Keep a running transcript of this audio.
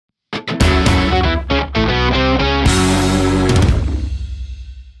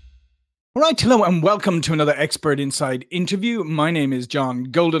All right, hello and welcome to another Expert Inside interview. My name is John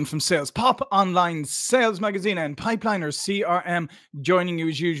Golden from Sales Pop, online sales magazine and Pipeliner CRM, joining you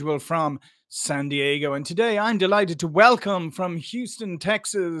as usual from San Diego. And today I'm delighted to welcome from Houston,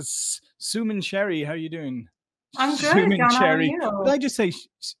 Texas, Suman Cherry. How are you doing? I'm good, Suman John. How are Cherry. you? Did I just say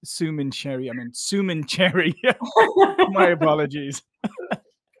Suman Cherry? I mean Suman Cherry. My apologies.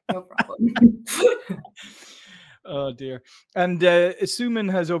 No problem. Oh dear. And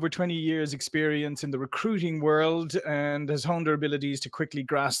Suman has over 20 years experience in the recruiting world and has honed her abilities to quickly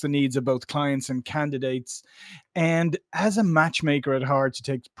grasp the needs of both clients and candidates. And as a matchmaker at heart, she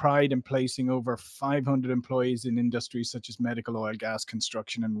takes pride in placing over 500 employees in industries such as medical, oil, gas,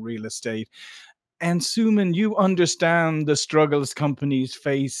 construction, and real estate. And Suman, you understand the struggles companies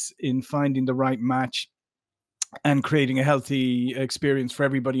face in finding the right match and creating a healthy experience for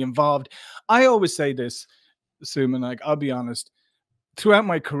everybody involved. I always say this, Suman, like, I'll be honest, throughout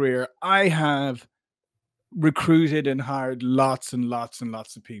my career, I have recruited and hired lots and lots and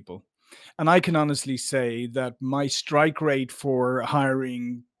lots of people. And I can honestly say that my strike rate for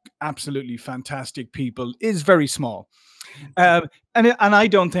hiring absolutely fantastic people is very small. And I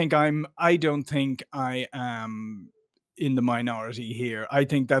don't think I am in the minority here. I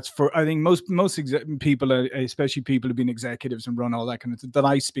think most people, especially people who've been executives and run all that kind of thing that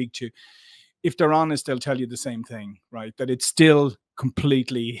I speak to, if they're honest, they'll tell you the same thing, right? That it's still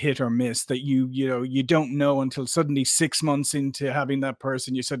completely hit or miss, that you don't know until suddenly 6 months into having that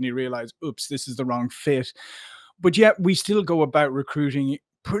person, you suddenly realize, oops, this is the wrong fit. But yet we still go about recruiting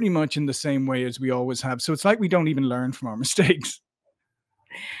pretty much in the same way as we always have. So it's like we don't even learn from our mistakes.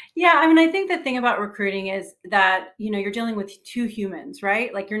 Yeah, I mean, I think the thing about recruiting is that, you're dealing with two humans,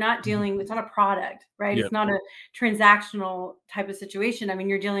 right? Like you're not dealing, it's not a product, right? Yep. It's not a transactional type of situation. I mean,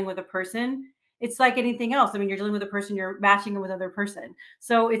 you're dealing with a person. It's like anything else. I mean, you're dealing with a person, you're matching them with another person.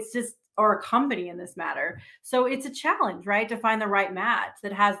 So it's just, or a company in this matter. So it's a challenge, right? To find the right match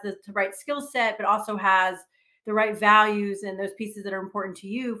that has the right skill set, but also has the right values and those pieces that are important to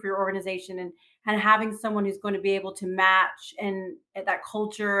you for your organization, and having someone who's going to be able to match and that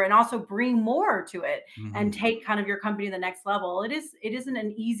culture and also bring more to it and take kind of your company to the next level. It isn't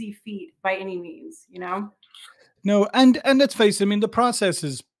an easy feat by any means, No, and let's face it, I mean, the process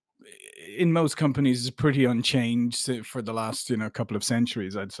is in most companies is pretty unchanged for the last couple of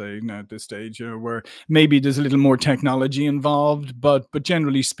centuries, I'd say, at this stage, where maybe there's a little more technology involved, but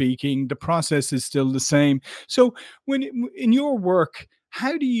generally speaking, the process is still the same. So when in your work,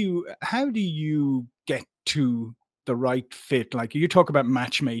 how do you get to the right fit? Like, you talk about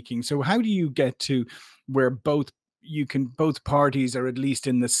matchmaking, so how do you get to where both parties are at least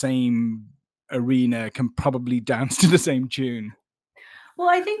in the same arena, can probably dance to the same tune? Well,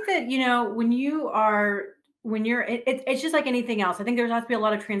 I think that, it's just like anything else. I think there has to be a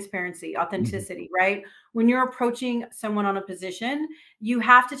lot of transparency, authenticity, right? When you're approaching someone on a position, you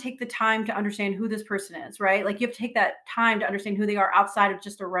have to take the time to understand who this person is, right? Like you have to take that time to understand who they are outside of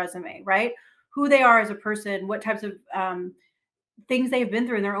just a resume, right? Who they are as a person, what types of things they've been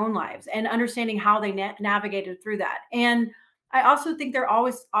through in their own lives, and understanding how they navigated through that. And I also think there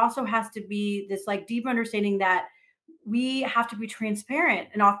always also has to be this like deep understanding that we have to be transparent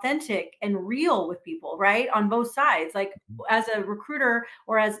and authentic and real with people, right? On both sides. Like as a recruiter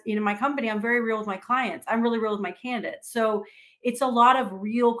or as my company, I'm very real with my clients. I'm really real with my candidates. So it's a lot of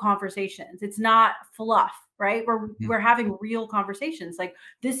real conversations. It's not fluff, right? We're having real conversations. Like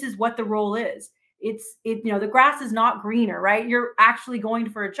this is what the role is. The grass is not greener, right? You're actually going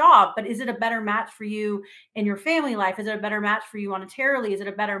for a job, but is it a better match for you in your family life? Is it a better match for you monetarily? Is it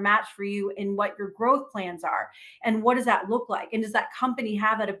a better match for you in what your growth plans are? And what does that look like? And does that company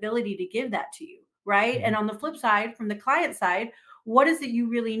have that ability to give that to you, right? And on the flip side, from the client side, what is it you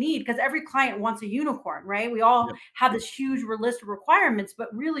really need? Because every client wants a unicorn, right? We all have this huge list of requirements, but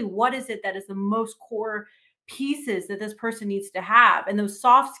really, what is it that is the most core pieces that this person needs to have? And those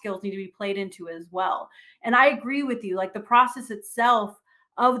soft skills need to be played into as well. And I agree with you, like the process itself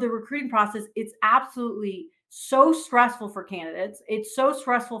of the recruiting process, it's absolutely so stressful for candidates. It's so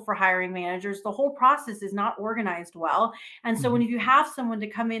stressful for hiring managers. The whole process is not organized well. And so when you have someone to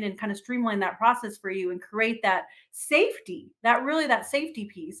come in and kind of streamline that process for you and create that safety, that safety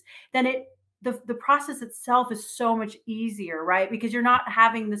piece, then the process itself is so much easier, right? Because you're not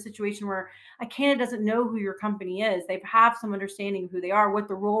having the situation where a candidate doesn't know who your company is. They have some understanding of who they are, what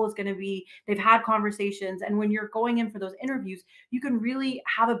the role is going to be. They've had conversations. And when you're going in for those interviews, you can really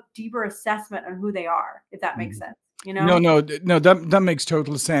have a deeper assessment on who they are, if that makes sense. No, that makes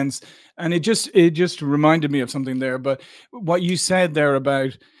total sense. And it just reminded me of something there. But what you said there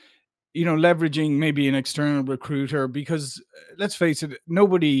about leveraging maybe an external recruiter, because let's face it,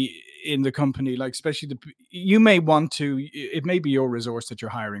 nobody in the company, like especially you may want to, it may be your resource that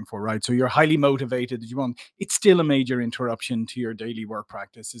you're hiring for, right? So you're highly motivated that you want, it's still a major interruption to your daily work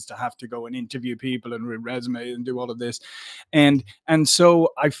practice is to have to go and interview people and read resume and do all of this. And so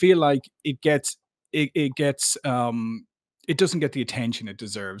I feel like it gets it doesn't get the attention it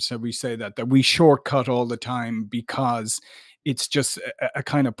deserves. So we say that we shortcut all the time because it's just a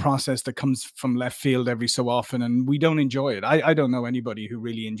kind of process that comes from left field every so often, and we don't enjoy it. I don't know anybody who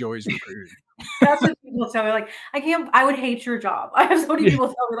really enjoys recruiting. That's what people tell me. Like, I would hate your job. I have so many people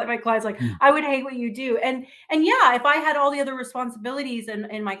tell me, like my clients, like, I would hate what you do. And yeah, if I had all the other responsibilities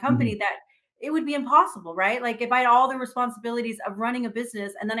in my company, that it would be impossible, right? Like if I had all the responsibilities of running a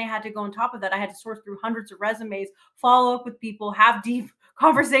business and then I had to go on top of that, I had to sort through hundreds of resumes, follow up with people, have deep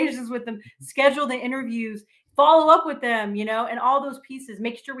conversations with them, schedule the interviews, follow up with them, and all those pieces,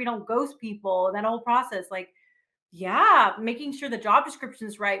 make sure we don't ghost people and that whole process. Like, yeah, making sure the job description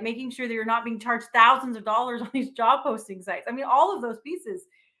is right, making sure that you're not being charged thousands of dollars on these job posting sites. I mean, all of those pieces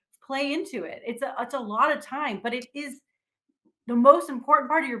play into it. It's a lot of time, but it is the most important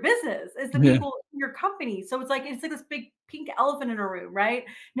part of your business is the people in your company. So it's like this big pink elephant in a room, right?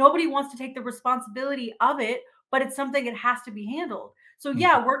 Nobody wants to take the responsibility of it, but it's something that has to be handled. So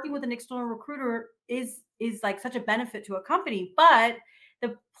yeah, working with an external recruiter is like such a benefit to a company, but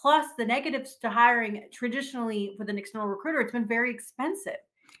the negatives to hiring traditionally with an external recruiter, it's been very expensive.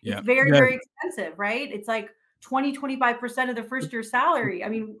 It's very, very expensive, right? It's like 25% of the first year salary. I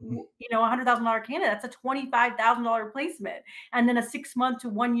mean, $100,000 candidate, that's a $25,000 placement. And then a 6 month to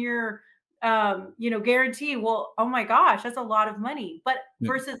 1 year, guarantee. Well, oh my gosh, that's a lot of money. But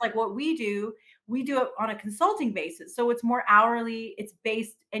versus like what we do it on a consulting basis. So it's more hourly, it's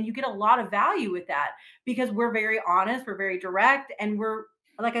based, and you get a lot of value with that because we're very honest, we're very direct, and we're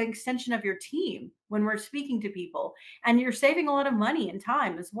like an extension of your team when we're speaking to people. And you're saving a lot of money and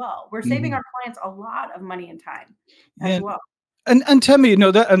time as well. We're saving our clients a lot of money and time as well. And tell me,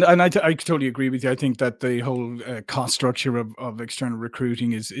 that, and I totally agree with you. I think that the whole cost structure of external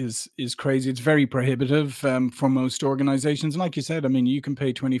recruiting is crazy. It's very prohibitive for most organizations. And like you said, I mean, you can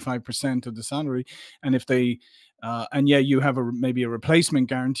pay 25% of the salary, and if they and yeah, you have maybe a replacement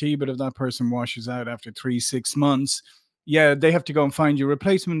guarantee, but if that person washes out after 3-6 months, yeah, they have to go and find your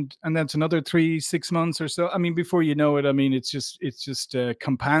replacement, and that's another 3-6 months or so. I mean, before you know it, I mean, it's just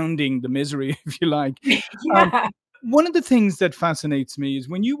compounding the misery, if you like. One of the things that fascinates me is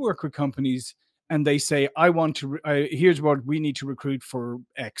when you work with companies and they say, I want to, here's what we need to recruit for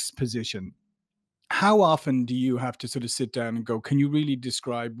X position. How often do you have to sort of sit down and go, can you really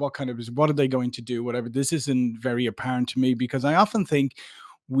describe what are they going to do? Whatever. This isn't very apparent to me, because I often think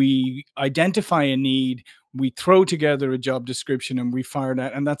we identify a need, we throw together a job description and we fire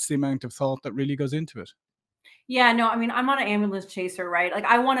that. And that's the amount of thought that really goes into it. Yeah, no, I mean, I'm not an ambulance chaser, right? Like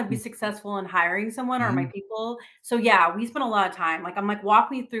I want to be successful in hiring someone or my people. So yeah, we spend a lot of time. Like I'm like,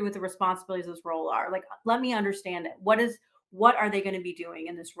 walk me through what the responsibilities of this role are. Like, let me understand it. What are they going to be doing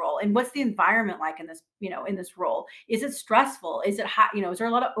in this role? And what's the environment like in this, in this role? Is it stressful? Is it hot? Is there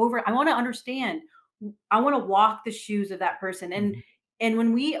a lot of I want to understand. I want to walk the shoes of that person. And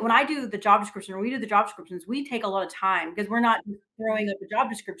when I do the job description, or we do the job descriptions, we take a lot of time because we're not throwing up a job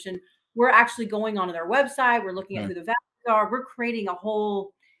description. We're actually going onto their website. We're looking at who the values are. We're creating a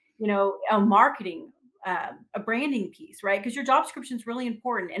whole, a marketing, a branding piece, right? Because your job description is really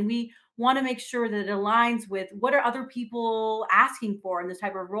important. And we want to make sure that it aligns with what are other people asking for in this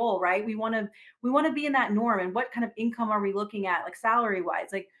type of role, right? We want to be in that norm. And what kind of income are we looking at, like salary wise?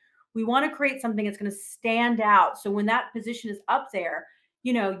 Like we want to create something that's going to stand out. So when that position is up there,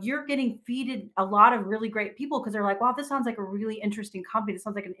 you're getting feeded a lot of really great people because they're like, wow, this sounds like a really interesting company. This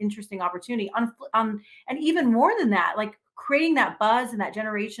sounds like an interesting opportunity. And even more than that, like creating that buzz and that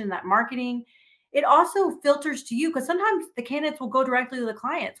generation, that marketing, it also filters to you because sometimes the candidates will go directly to the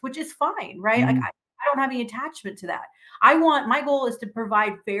clients, which is fine, right? Like I don't have any attachment to that. My goal is to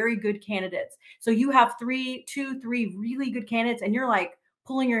provide very good candidates. So you have 3 really good candidates and you're like,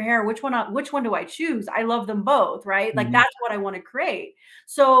 pulling your hair, which one do I choose? I love them both, right? Like that's what I want to create.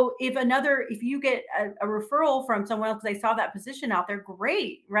 So if you get a referral from someone else because they saw that position out there,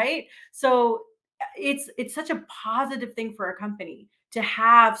 great, right? So it's such a positive thing for a company to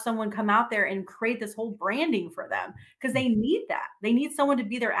have someone come out there and create this whole branding for them because they need that. They need someone to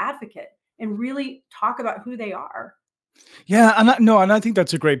be their advocate and really talk about who they are. Yeah, and I think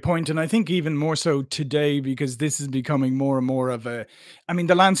that's a great point, and I think even more so today because this is becoming more and more of a. I mean,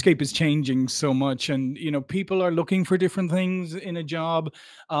 the landscape is changing so much, and people are looking for different things in a job.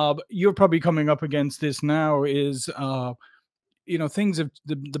 You're probably coming up against this now. Is things have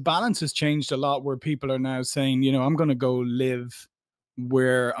the balance has changed a lot, where people are now saying, I'm going to go live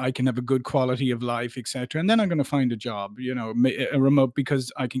where I can have a good quality of life, etc. And then I'm going to find a job, a remote,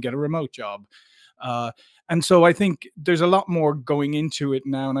 because I can get a remote job. Uh, and so I think there's a lot more going into it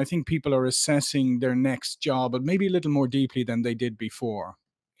now. And I think people are assessing their next job, but maybe a little more deeply than they did before.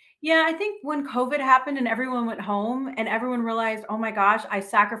 Yeah, I think when COVID happened and everyone went home and everyone realized, oh my gosh, I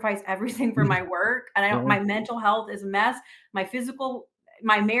sacrificed everything for my work, and Yeah. my mental health is a mess, my physical,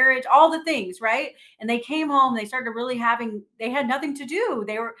 my marriage, all the things, right? And they came home, they started really they had nothing to do.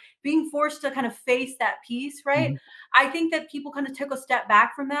 They were being forced to kind of face that piece, right? Mhm. I think that people kind of took a step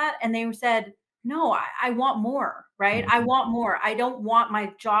back from that and they said, no, I want more, right? I Mhm. want more. I don't want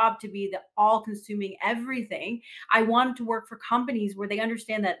my job to be the all consuming everything. I wanted to work for companies where they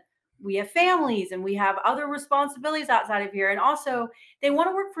understand that we have families and we have other responsibilities outside of here. And also, they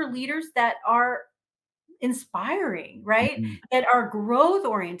want to work for leaders that are inspiring, right? Mhm. That are growth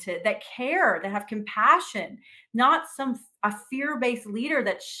oriented, that care, that have compassion, not a fear-based leader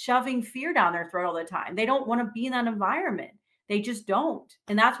that's shoving fear down their throat all the time. They don't want to be in that environment. They just don't.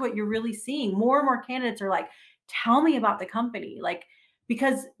 And that's what you're really seeing. More and more candidates are like, tell me about the company. Like,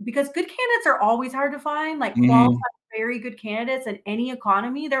 because good candidates are always hard to find, like qualified, Mhm. very good candidates in any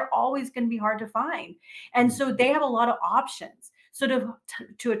economy, they're always going to be hard to find. And so they have a lot of options. So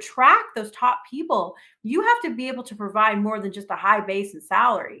to attract those top people, you have to be able to provide more than just a high base and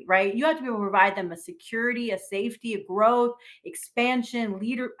salary, right? You have to be able to provide them a security, a safety, a growth, expansion,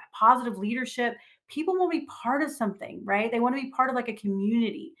 positive leadership. People want to be part of something, right? They want to be part of like a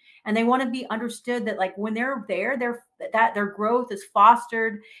community, and they want to be understood that like when they're there, that their growth is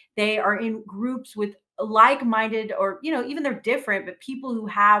fostered. They are in groups with like-minded, or even they're different, but people who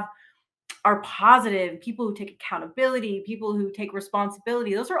are positive, people who take accountability, people who take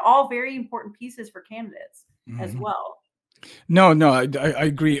responsibility. Those are all very important pieces for candidates as Mhm. well. No, no, I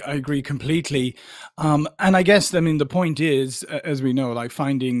agree. I agree completely. And I guess, I mean, the point is, as we know, like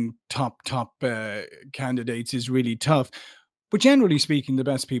finding top candidates is really tough. But generally speaking, the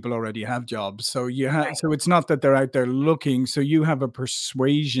best people already have jobs. So Right. so it's not that they're out there looking. So you have a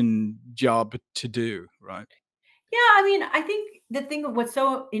persuasion job to do, right? Yeah, I mean, I think the thing of what's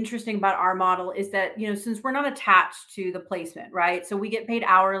so interesting about our model is that, since we're not attached to the placement, right? So we get paid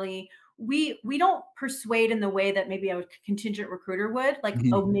hourly. We don't persuade in the way that maybe a contingent recruiter would, like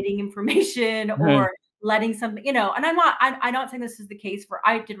Mhm. omitting information Right. or letting something, and I'm not saying this is the case for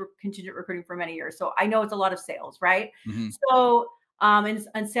I did contingent recruiting for many years. So I know it's a lot of sales, right? Mhm. So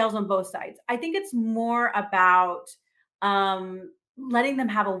and sales on both sides. I think it's more about letting them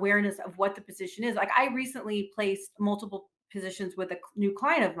have awareness of what the position is. Like I recently placed multiple positions with a new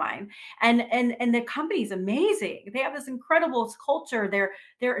client of mine, and the company's amazing. They have this incredible culture.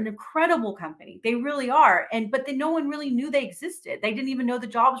 They're an incredible company. They really are. But then no one really knew they existed. They didn't even know the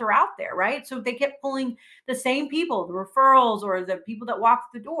jobs were out there, right? So they kept pulling the same people, the referrals or the people that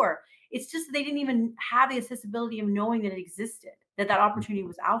walked the door. It's just that they didn't even have the accessibility of knowing that it existed, that opportunity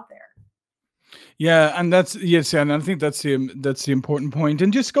was out there. Yeah, and that's yes, and I think that's the important point.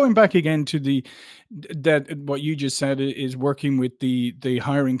 And just going back again to that what you just said is working with the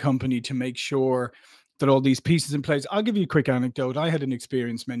hiring company to make sure that all these pieces in place. I'll give you a quick anecdote. I had an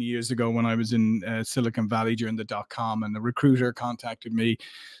experience many years ago when I was in Silicon Valley during the .com, and the recruiter contacted me,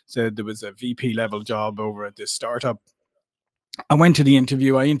 said there was a VP level job over at this startup. I went to the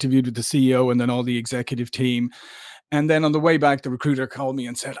interview. I interviewed with the CEO and then all the executive team. And then on the way back, the recruiter called me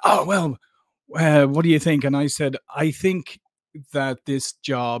and said, "Oh, well, what do you think?" And I said, "I think that this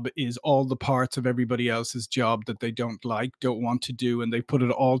job is all the parts of everybody else's job that they don't like, don't want to do, and they put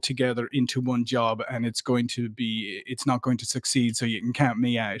it all together into one job, and it's not going to succeed. So you can count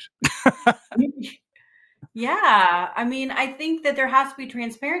me out." Yeah, I mean, I think that there has to be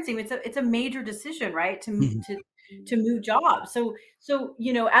transparency. It's a major decision, right? Mhm. To move jobs. So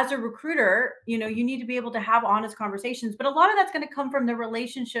as a recruiter, you need to be able to have honest conversations. But a lot of that's going to come from the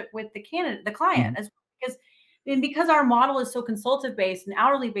relationship with the candidate, the client, Mhm. as because our model is so consultative based and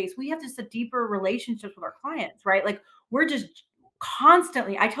hourly based, we have just a deeper relationships with our clients, right? Like we're just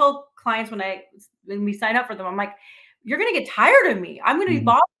constantly. I tell clients when we sign up for them, I'm like, you're going to get tired of me. I'm going to be Mhm.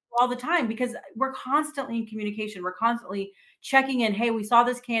 bothered all the time because we're constantly in communication. We're constantly checking in. Hey, we saw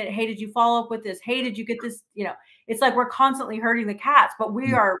this candidate. Hey, did you follow up with this? Hey, did you get this? It's like we're constantly herding the cats, but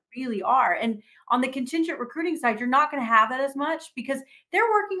we really are. And on the contingent recruiting side, you're not going to have that as much because they're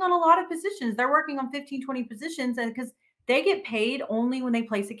working on a lot of positions. They're working on 15, 20 positions, and because they get paid only when they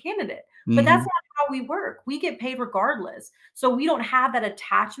place a candidate. But that's Mhm. not how we work. We get paid regardless. So we don't have that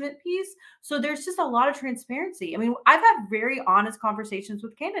attachment piece. So there's just a lot of transparency. I mean, I've had very honest conversations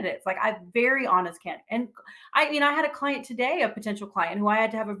with candidates. Like I've very honest and I had a client today, a potential client who I had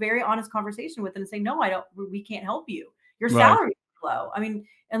to have a very honest conversation with and say, no, I don't, we can't help you. Your Right. salary. low. I mean,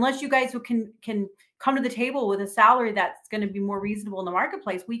 unless you guys can come to the table with a salary that's going to be more reasonable in the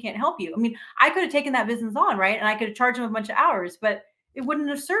marketplace, we can't help you. I mean, I could have taken that business on, right? And I could have charged them a bunch of hours, but it wouldn't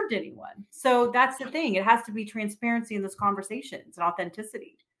have served anyone. So that's the thing. It has to be transparency in those conversations and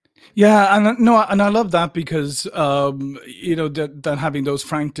authenticity. Yeah, and no, and I love that because you know that having those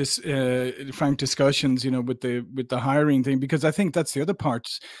frank discussions, you know, with the hiring thing, because I think that's the other part.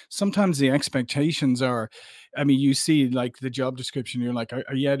 Sometimes the expectations are, I mean, you see like the job description, you're like,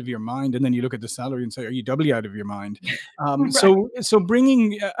 are you out of your mind? And then you look at the salary and say, are you doubly out of your mind? Right. So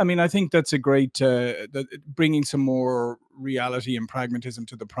bringing, I mean, I think that's a great that bringing some more reality and pragmatism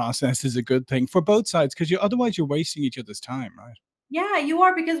to the process is a good thing for both sides because otherwise you're wasting each other's time, right? Yeah, you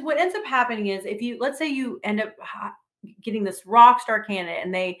are, because what ends up happening is, if you, let's say you end up getting this rock star candidate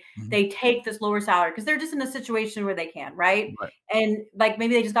and Mhm. they take this lower salary because they're just in a situation where they can, right? Right. And like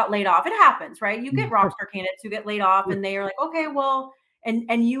maybe they just got laid off. It happens, right? You get Mhm. rock star candidates who get laid off Sure. and they are like, okay, well,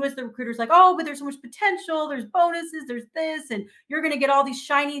 and you as the recruiter's like, oh, but there's so much potential, there's bonuses, there's this, and you're gonna get all these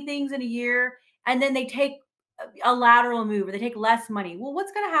shiny things in a year. And then they take a lateral move or they take less money. Well,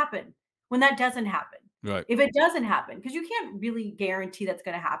 what's gonna happen when that doesn't happen? Right. If it doesn't happen, because you can't really guarantee that's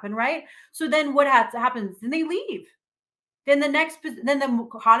going to happen, right? So then what happens? Then they leave. Then the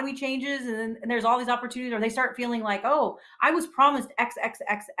economy changes, and there's all these opportunities, or they start feeling like, oh, I was promised X, X,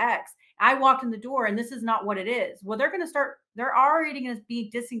 X, X. I walked in the door, and this is not what it is. Well, they're already going to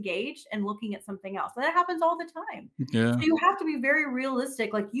be disengaged and looking at something else. And that happens all the time. So Yeah. you have to be very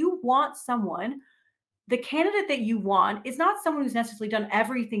realistic. Like, you want someone, the candidate that you want is not someone who's necessarily done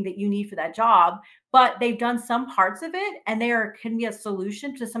everything that you need for that job, but they've done some parts of it, and can be a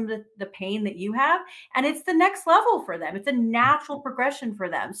solution to some of the pain that you have. And it's the next level for them. It's a natural progression for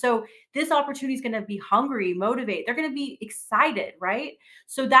them. So this opportunity is going to be hungry, motivate. They're going to be excited, right?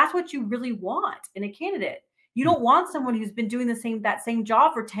 So that's what you really want in a candidate. You don't want someone who's been doing that same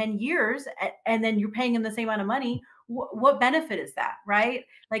job for 10 years, and then you're paying them the same amount of money. What benefit is that, right?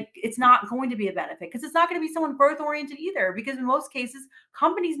 Like, it's not going to be a benefit, because it's not going to be someone growth oriented either, because in most cases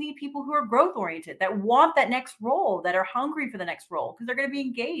companies need people who are growth oriented, that want that next role, that are hungry for the next role, because they're going to be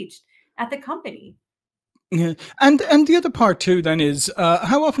engaged at the company. Yeah, and the other part too then is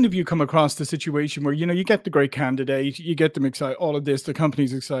how often have you come across the situation where you get the great candidate, you get them excited, all of this, the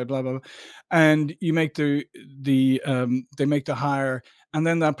company's excited, blah blah blah, and you make they make the hire, and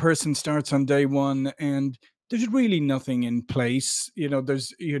then that person starts on day one, and there's really nothing in place.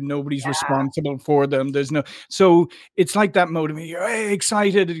 There's nobody's Yeah. responsible for them. There's no so it's like that motivating. You're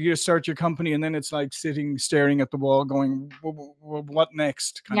excited, you start your company, and then it's like sitting staring at the wall, going, What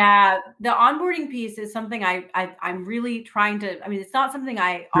next?" kind of. Yeah, the onboarding piece is something I'm really trying to. I mean, it's not something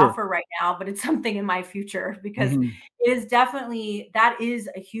I Sure. offer right now, but it's something in my future, because Mhm. it is definitely, that is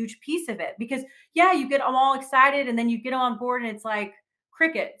a huge piece of it. Because yeah, you get them all excited, and then you get on board, and it's like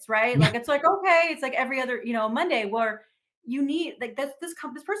crickets, right? Like, it's like, okay, it's like every other Monday, where you need, like, this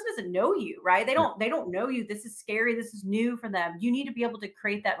person doesn't know you, right? Yeah. They don't know you. This is scary. This is new for them. You need to be able to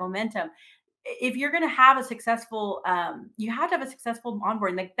create that momentum. If you're going to have a successful, you have to have a successful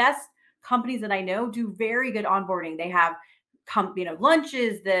onboarding. Like, best companies that I know do very good onboarding. They have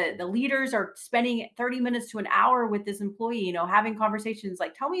lunches. The leaders are spending 30 minutes to an hour with this employee, having conversations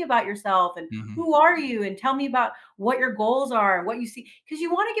like, tell me about yourself, and Mhm. who are you, and tell me about what your goals are and what you see, because you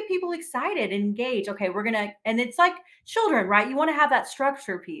want to get people excited and engaged. Okay, and it's like children, right? You want to have that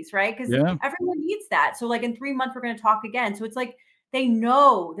structure piece, right? Because Yeah. everyone needs that. So like, in 3 months we're going to talk again. So it's like, they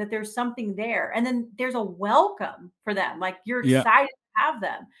know that there's something there, and then there's a welcome for them. Like, you're Yeah. excited to have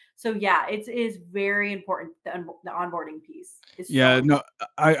them. So yeah, it is very important. The onboarding piece is so Yeah. important. No,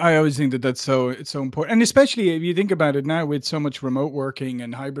 I always think that it's so important. And especially if you think about it now with so much remote working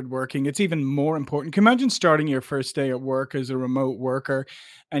and hybrid working, it's even more important. Can you imagine starting your first day at work as a remote worker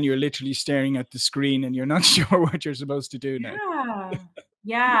and you're literally staring at the screen and you're not sure what you're supposed to do now? Yeah.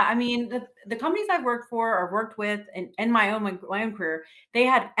 Yeah. I mean, the companies I've worked for or worked with in my own career, they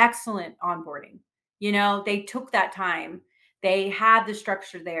had excellent onboarding. They took that time. They had the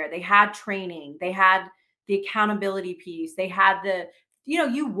structure there. They had training. They had the accountability piece. They had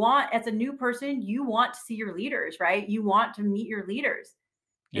you want, as a new person, you want to see your leaders, right? You want to meet your leaders.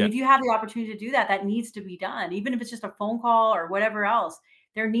 And Yeah. if you have the opportunity to do that, that needs to be done. Even if it's just a phone call or whatever else,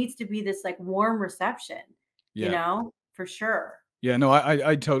 there needs to be this like warm reception, Yeah. for sure. Yeah, no,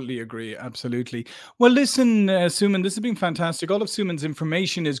 I totally agree. Absolutely. Well, listen, Suman, this has been fantastic. All of Suman's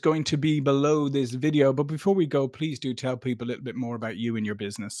information is going to be below this video. But before we go, please do tell people a little bit more about you and your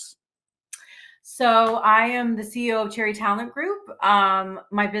business. So I am the CEO of Cherry Talent Group.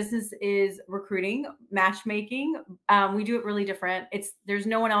 My business is recruiting, matchmaking. We do it really different. There's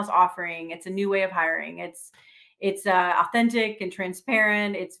no one else offering. It's a new way of hiring. It's authentic and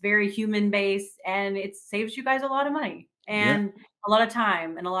transparent. It's very human based, and it saves you guys a lot of money and a lot of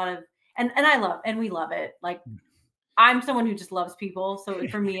time and a lot of and we love it. Like, I'm someone who just loves people, so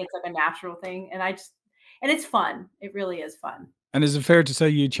for me it's like a natural thing, and it's fun. It really is fun. And is it fair to say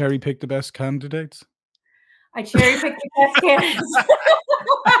you cherry pick the best candidates? I cherry pick the best candidates.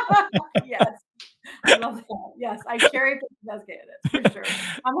 Yes. I love that. Yes, I cherry pick the best candidates for sure.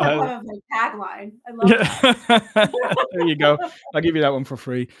 I'm gonna have a tagline. I love that. There you go. I'll give you that one for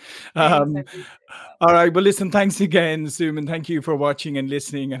free. All right. Well, listen, thanks again, Suman. Thank you for watching and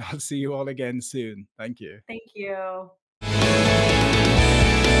listening, and I'll see you all again soon. Thank you. Thank you.